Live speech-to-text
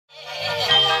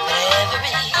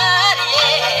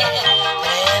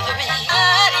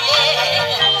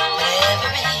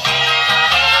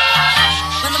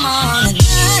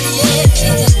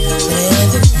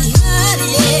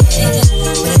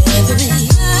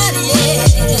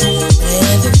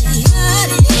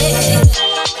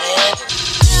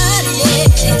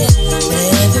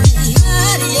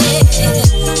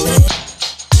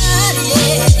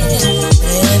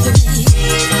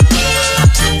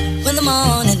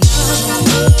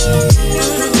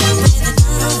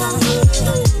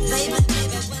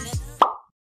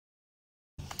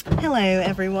Hello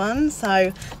everyone,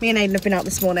 so me and Aiden have been out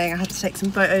this morning. I had to take some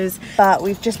photos, but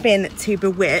we've just been to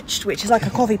Bewitched, which is like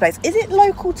a coffee place. Is it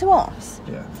local to us?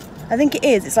 Yeah. I think it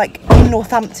is. It's like in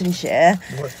Northamptonshire.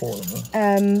 There's like 4 of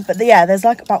them. But yeah, there's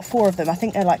like about 4 of them. I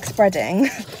think they're like spreading.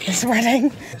 They're spreading.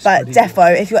 But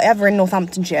defo, if you're ever in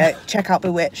Northamptonshire, check out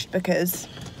Bewitched because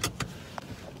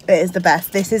it is the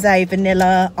best. This is a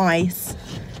vanilla ice.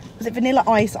 Was it vanilla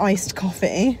ice iced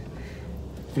coffee?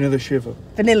 Vanilla Shiver.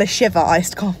 Vanilla Shiver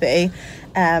iced coffee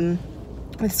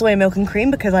with soy milk and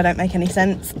cream because I don't make any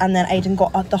sense. And then Aiden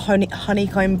got the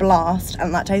honeycomb blast,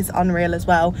 and that tastes unreal as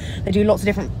well. They do lots of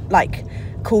different like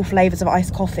cool flavours of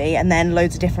iced coffee, and then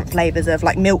loads of different flavours of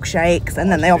like milkshakes, and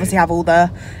then they obviously have all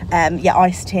the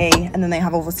iced tea, and then they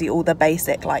have obviously all the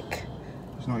basic like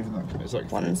it's not even that good. It's like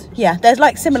ones. Yeah, there's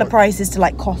like similar prices to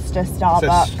like Costa,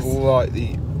 Starbucks. It's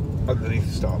slightly underneath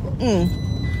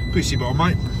Starbucks. Pussy bottle,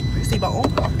 mate. Pussy bottle.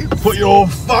 Put your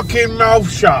fucking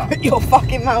mouth shut. Put your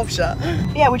fucking mouth shut.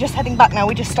 Yeah, we're just heading back now.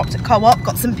 We just stopped at Co-op,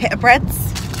 got some pita breads.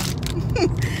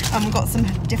 And we've got some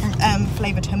different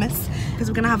flavoured hummus because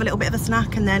we're going to have a little bit of a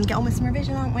snack and then get on with some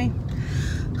revision, aren't we?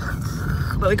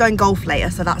 But we're going golf later,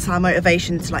 so that's our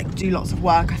motivation to like do lots of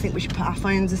work. I think we should put our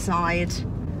phones aside.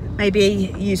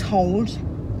 Maybe use Hold,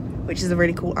 which is a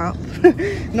really cool app.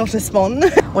 Not a spawn.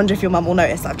 Wonder if your mum will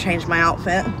notice that I've changed my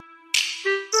outfit.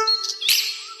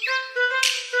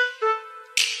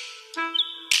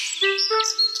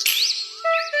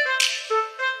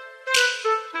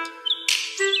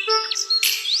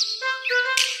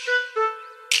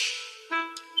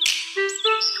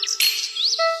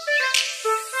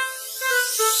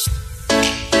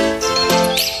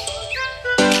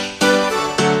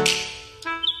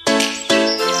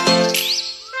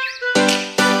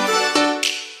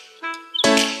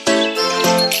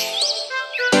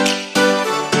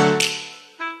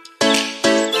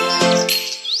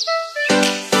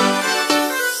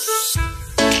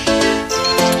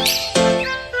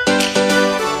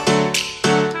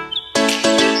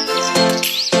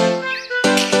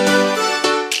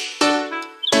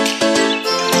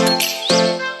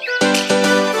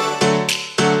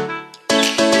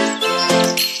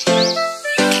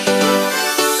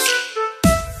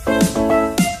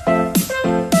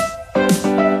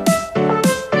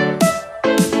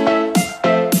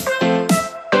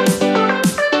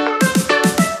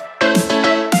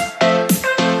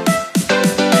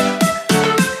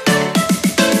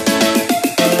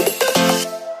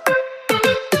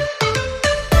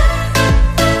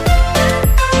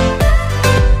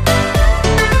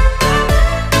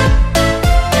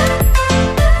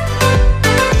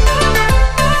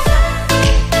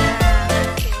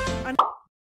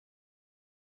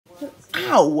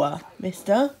 Ow,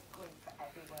 mister.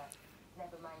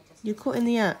 You're caught in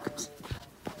the act.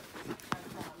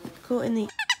 Caught in the...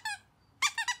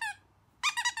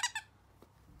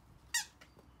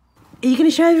 Are you going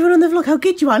to show everyone on the vlog how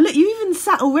good you are? Look, you even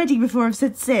sat already before I've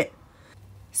said sit.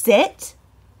 Sit.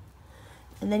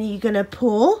 And then you're going to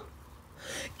pour.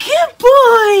 Good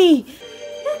boy!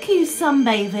 Look who's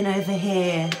sunbathing over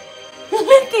here.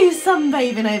 Look who's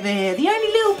sunbathing over here. The only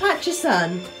little patch of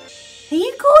sun. Are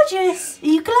you gorgeous? Are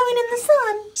you glowing in the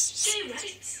sun? Stay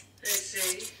right, I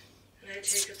say. And I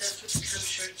take it that's what the camp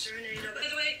shirts are in. By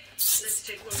the way, let's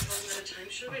take one problem at a time,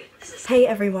 shall we? Hey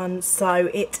everyone, so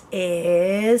it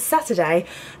is Saturday.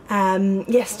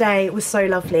 Yesterday was so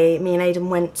lovely. Me and Aiden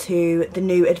went to the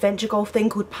new adventure golf thing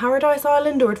called Paradise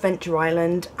Island or Adventure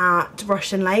Island at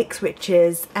Russian Lakes, which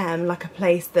is like a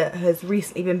place that has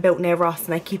recently been built near us,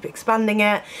 and they keep expanding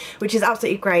it, which is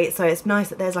absolutely great. So it's nice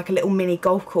that there's like a little mini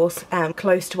golf course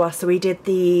close to us. So we did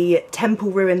the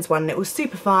Temple Ruins one, and it was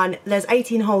super fun. There's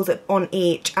 18 holes on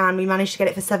each, and we managed to get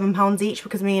it for £7 each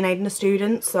because me and Aiden are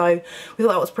students, so we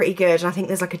thought that was pretty good. And I think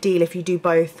there's like a deal if you do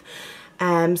both.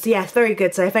 So yeah, it's very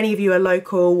good. So if any of you are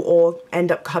local or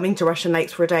end up coming to Russian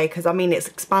Lakes for a day, because I mean it's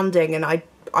expanding, and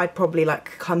I'd probably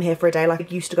like come here for a day. Like I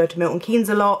used to go to Milton Keynes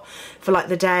a lot for like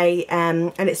the day,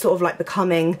 and it's sort of like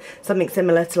becoming something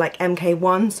similar to like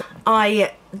MK1. So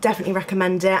I definitely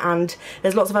recommend it, and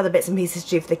there's lots of other bits and pieces to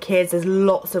do for the kids. There's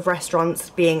lots of restaurants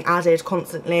being added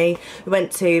constantly. We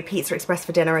went to Pizza Express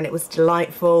for dinner and it was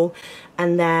delightful,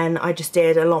 and then I just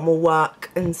did a lot more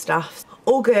work and stuff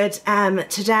All good.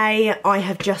 Today I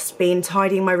have just been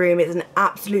tidying my room. It's an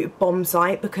absolute bomb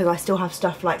site because I still have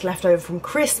stuff like left over from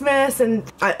Christmas,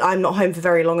 and I'm not home for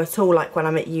very long at all, like when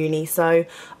I'm at uni. So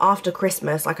after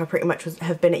Christmas, like I pretty much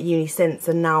have been at uni since,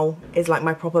 and now is like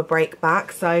my proper break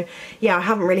back. So yeah, I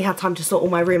haven't really had time to sort all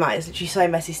my room out. It's literally so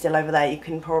messy still over there, you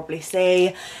can probably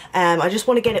see. I just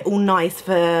want to get it all nice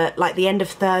for like the end of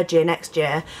third year next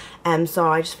year. So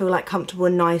I just feel like comfortable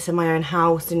and nice in my own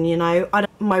house, and you know,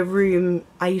 my room,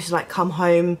 I used to like come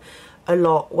home a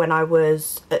lot when I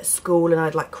was at school, and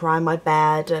I'd like cry in my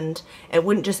bed, and it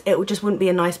just wouldn't be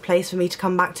a nice place for me to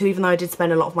come back to, even though I did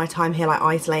spend a lot of my time here like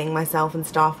isolating myself and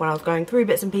stuff when I was going through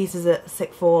bits and pieces at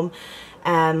sixth form.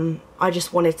 I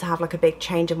just wanted to have like a big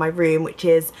change in my room, which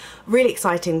is really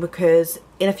exciting because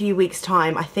in a few weeks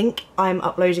time, I think I'm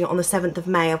uploading it on the 7th of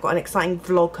May. I've got an exciting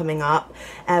vlog coming up,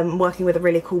 working with a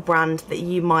really cool brand that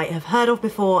you might have heard of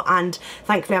before, and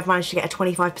thankfully I've managed to get a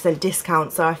 25%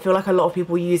 discount, so I feel like a lot of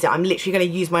people use it. I'm literally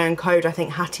going to use my own code. I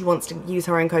think Hattie wants to use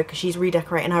her own code because she's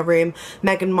redecorating her room.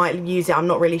 Megan might use it, I'm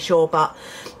not really sure, but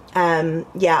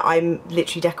yeah, I'm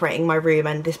literally decorating my room,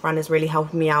 and this brand is really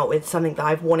helping me out with something that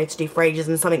I've wanted to do for ages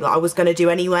and something that I was going to do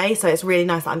anyway. So it's really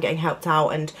nice that I'm getting helped out,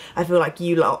 and I feel like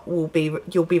you'll be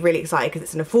really excited because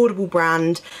it's an affordable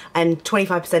brand and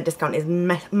 25% discount is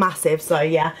massive. So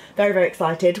yeah, very, very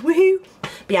excited. Woohoo!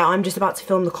 But yeah, I'm just about to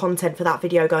film the content for that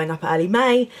video going up early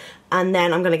May, and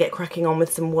then I'm going to get cracking on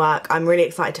with some work. I'm really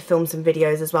excited to film some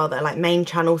videos as well that are like main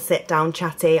channel, sit down,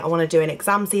 chatty. I want to do an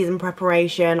exam season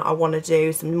preparation. I want to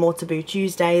do some more Taboo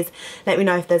Tuesdays. Let me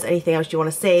know if there's anything else you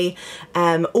want to see.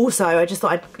 Also, I just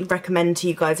thought I'd recommend to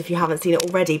you guys, if you haven't seen it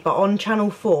already, but on channel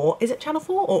 4, is it channel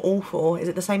 4 or all 4? Is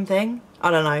it the same thing? I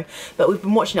don't know, but we've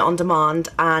been watching it on demand,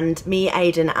 and me,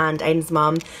 Aiden, and Aiden's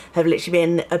mum have literally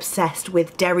been obsessed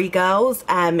with Derry Girls.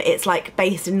 It's like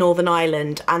based in Northern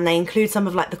Ireland, and they include some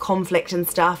of like the conflict and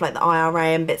stuff, like the IRA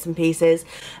and bits and pieces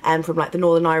from like the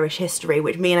Northern Irish history,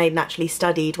 which me and Aiden actually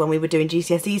studied when we were doing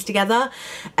GCSEs together,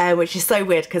 which is so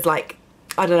weird because like,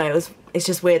 I don't know, it's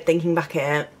just weird thinking back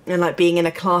at it, and like being in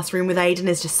a classroom with Aiden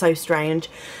is just so strange.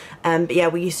 But yeah,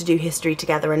 we used to do history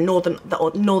together, and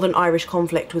the Northern Irish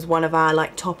conflict was one of our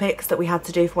like topics that we had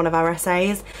to do for one of our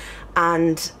essays,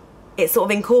 and it sort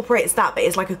of incorporates that, but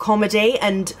it's like a comedy,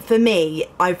 and for me,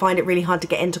 I find it really hard to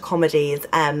get into comedies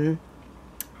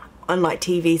unlike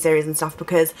TV series and stuff,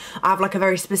 because I have like a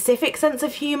very specific sense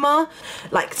of humour.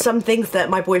 Like some things that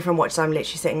my boyfriend watches, I'm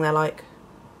literally sitting there like,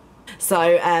 so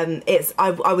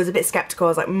I was a bit skeptical. I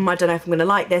was like, I don't know if I'm gonna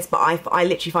like this, but I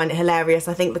literally find it hilarious.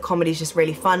 I think the comedy's just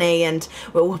really funny, and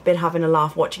we've all been having a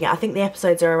laugh watching it. I think the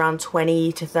episodes are around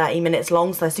 20 to 30 minutes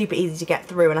long, so they're super easy to get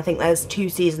through, and I think there's 2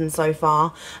 seasons so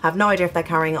far. I have no idea if they're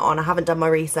carrying it on. I haven't done my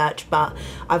research, but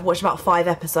I've watched about 5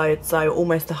 episodes, so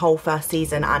almost the whole first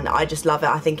season, and I just love it.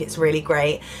 I think it's really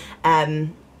great.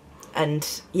 And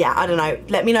yeah, I don't know,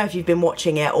 let me know if you've been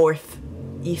watching it, or if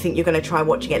you think you're going to try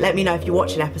watching it. Let me know if you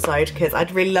watch an episode, because I'd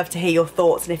really love to hear your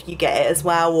thoughts, and if you get it as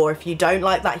well, or if you don't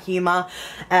like that humour.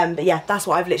 But yeah, that's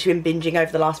what I've literally been binging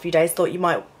over the last few days. Thought you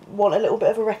might want a little bit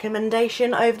of a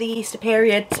recommendation over the Easter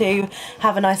period to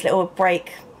have a nice little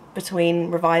break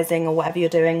between revising or whatever you're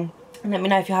doing. And let me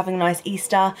know if you're having a nice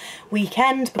Easter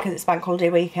weekend, because it's bank holiday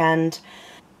weekend.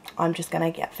 I'm just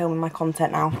going to get filming my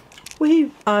content now.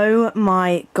 Woohoo. Oh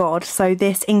my god, so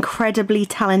this incredibly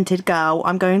talented girl,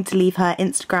 I'm going to leave her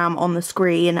Instagram on the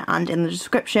screen and in the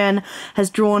description,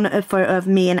 has drawn a photo of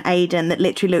me and Aiden that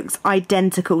literally looks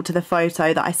identical to the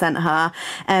photo that I sent her.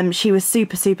 She was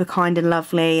super kind and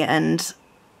lovely, and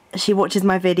she watches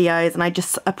my videos, and I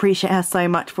just appreciate her so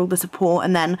much for all the support,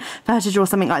 and then for her to draw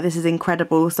something like this is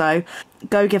incredible. So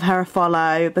go give her a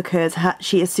follow, because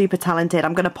she is super talented.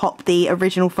 I'm going to pop the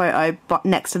original photo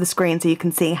next to the screen so you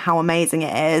can see how amazing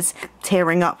it is.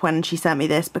 Tearing up when she sent me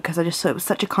this, because I just thought it was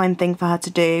such a kind thing for her to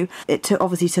do. It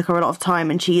obviously took her a lot of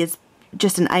time, and she is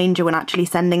just an angel in actually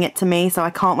sending it to me, so I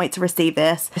can't wait to receive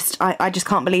this. I just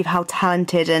can't believe how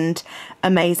talented and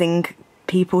amazing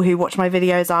people who watch my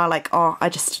videos are. Like, oh,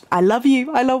 I love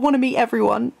you. I want to meet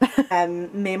everyone.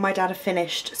 Me and my dad have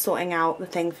finished sorting out the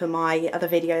thing for my other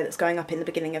video that's going up in the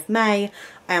beginning of May.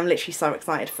 I am literally so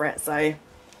excited for it. So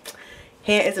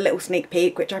here is a little sneak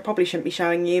peek, which I probably shouldn't be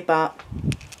showing you, but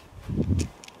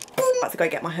I'm about to go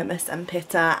get my hummus and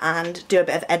pitta and do a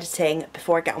bit of editing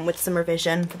before I get on with some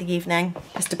revision for the evening.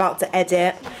 Just about to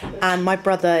edit, and my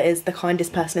brother is the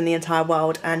kindest person in the entire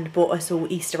world and bought us all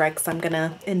Easter eggs, so I'm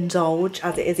gonna indulge,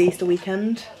 as it is Easter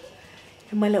weekend,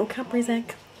 in my little Cadbury's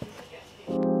egg.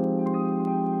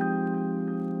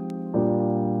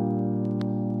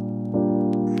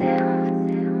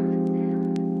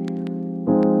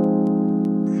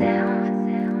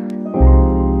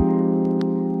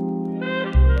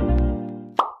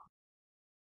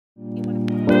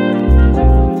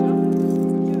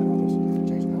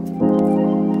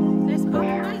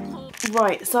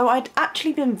 Right, so I'd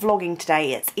actually been vlogging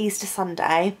today. It's Easter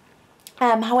Sunday.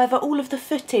 However, all of the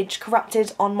footage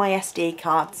corrupted on my SD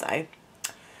card, so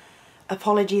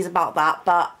apologies about that,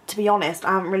 but to be honest,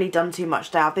 I haven't really done too much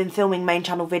today. I've been filming main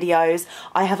channel videos.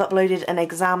 I have uploaded an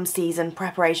exam season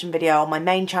preparation video on my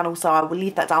main channel, so I will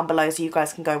leave that down below so you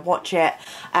guys can go watch it.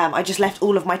 I just left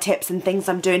all of my tips and things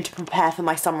I'm doing to prepare for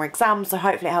my summer exams, so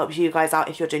hopefully it helps you guys out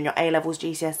if you're doing your A-levels,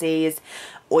 GCSEs,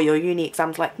 or your uni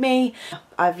exams like me.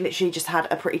 I've literally just had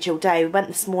a pretty chill day. We went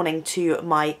this morning to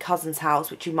my cousin's house,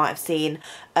 which you might have seen,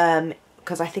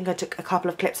 because I think I took a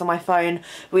couple of clips on my phone.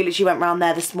 We literally went round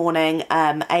there this morning.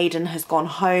 Aiden has gone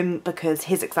home because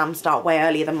his exams start way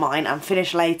earlier than mine and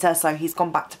finish later, so he's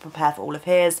gone back to prepare for all of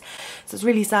his. So it's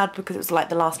really sad because it was like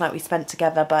the last night we spent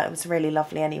together, but it was really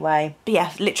lovely anyway. But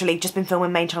yeah, literally just been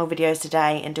filming main channel videos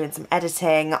today and doing some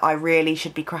editing. I really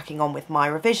should be cracking on with my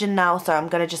revision now, so I'm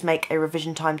going to just make a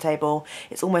revision timetable.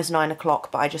 It's almost 9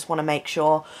 o'clock, but I just want to make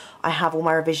sure I have all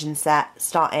my revision set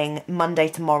starting Monday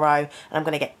tomorrow, and I'm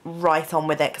going to get right on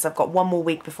with it because I've got one more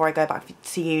week before I go back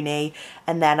to uni,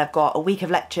 and then I've got a week of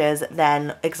lectures,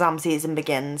 then exam season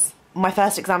begins. My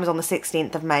first exam is on the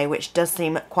 16th of May, which does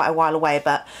seem quite a while away,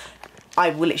 but I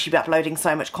will literally be uploading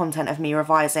so much content of me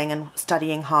revising and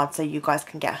studying hard so you guys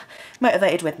can get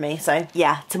motivated with me. So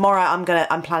yeah, tomorrow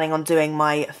I'm planning on doing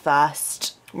my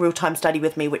first real-time study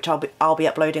with me, which I'll be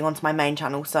uploading onto my main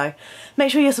channel, so make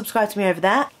sure you're subscribed to me over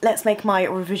there. Let's make my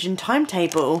revision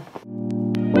timetable.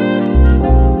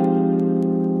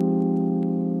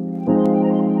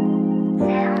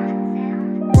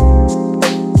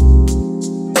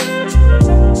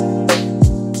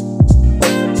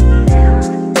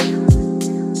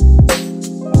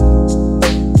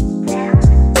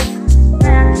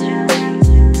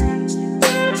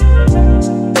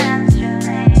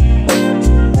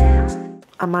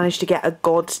 I managed to get a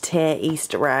god tier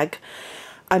Easter egg.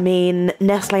 I mean,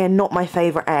 Nestle are not my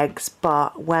favourite eggs,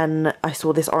 but when I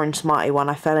saw this orange Smartie one,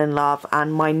 I fell in love,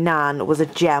 and my nan was a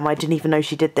gem. I didn't even know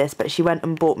she did this, but she went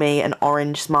and bought me an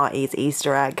orange Smarties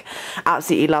Easter egg.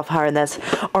 Absolutely love her, and there's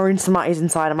orange Smarties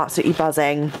inside. I'm absolutely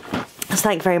buzzing. So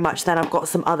thank you very much. Then I've got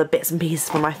some other bits and pieces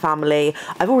for my family.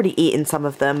 I've already eaten some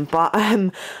of them, but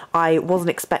I wasn't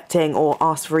expecting or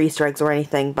asked for Easter eggs or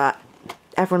anything, but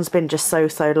everyone's been just so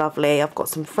lovely. I've got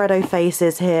some Freddo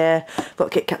faces here, I've got a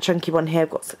Kit Kat chunky one here, I've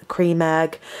got a cream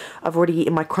egg, I've already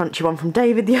eaten my crunchy one from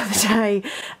David the other day,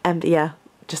 and yeah,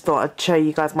 just thought I'd show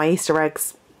you guys my Easter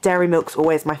eggs. Dairy milk's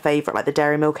always my favourite, like the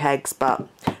dairy milk eggs, but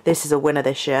this is a winner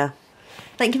this year.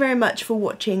 Thank you very much for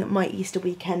watching my Easter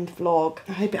weekend vlog.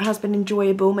 I hope it has been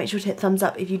enjoyable. Make sure to hit thumbs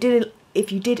up if you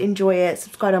did enjoy it.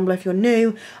 Subscribe down below if you're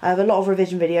new. I have a lot of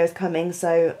revision videos coming,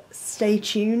 so stay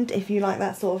tuned if you like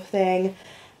that sort of thing.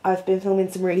 I've been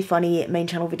filming some really funny main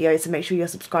channel videos, so make sure you're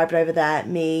subscribed over there.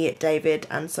 Me, David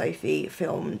and Sophie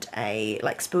filmed a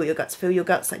like spill your guts, feel your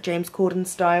guts, like James Corden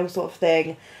style sort of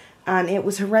thing. And it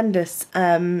was horrendous,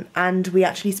 and we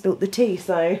actually spilt the tea,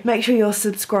 so make sure you're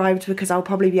subscribed because I'll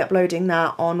probably be uploading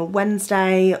that on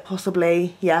Wednesday,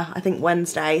 possibly, yeah, I think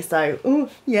Wednesday, so ooh,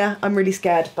 yeah, I'm really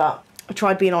scared, but I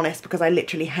tried being honest because I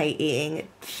literally hate eating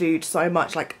food so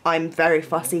much. Like, I'm a very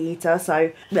fussy eater,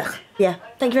 so ugh. Yeah,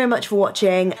 thank you very much for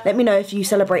watching. Let me know if you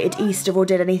celebrated Easter or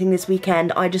did anything this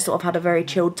weekend. I just sort of had a very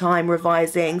chilled time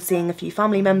revising, seeing a few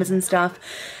family members and stuff,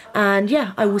 and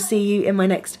yeah, I will see you in my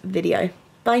next video.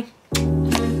 Bye.